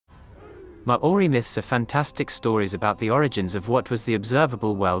Maori myths are fantastic stories about the origins of what was the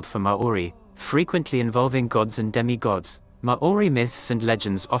observable world for Maori, frequently involving gods and demigods. Maori myths and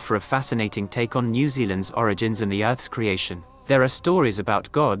legends offer a fascinating take on New Zealand's origins and the Earth's creation. There are stories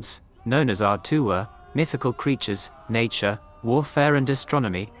about gods, known as Atua, mythical creatures, nature, warfare and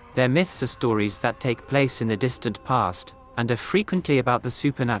astronomy. Their myths are stories that take place in the distant past, and are frequently about the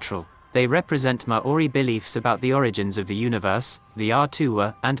supernatural. They represent Maori beliefs about the origins of the universe, the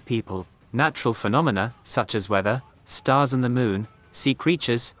Atua, and people. Natural phenomena, such as weather, stars and the moon, sea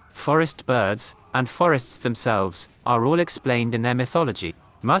creatures, forest birds, and forests themselves, are all explained in their mythology.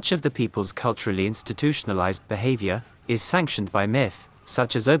 Much of the people's culturally institutionalized behavior is sanctioned by myth,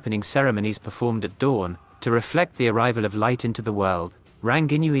 such as opening ceremonies performed at dawn, to reflect the arrival of light into the world.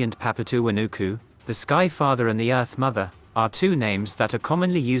 Ranginui and Papatūānuku, the Sky Father and the Earth Mother, are two names that are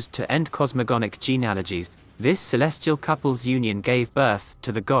commonly used to end cosmogonic genealogies. This celestial couple's union gave birth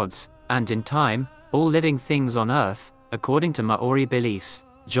to the gods, and in time, all living things on Earth, according to Maori beliefs.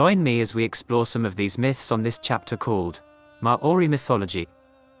 Join me as we explore some of these myths on this chapter called Maori Mythology.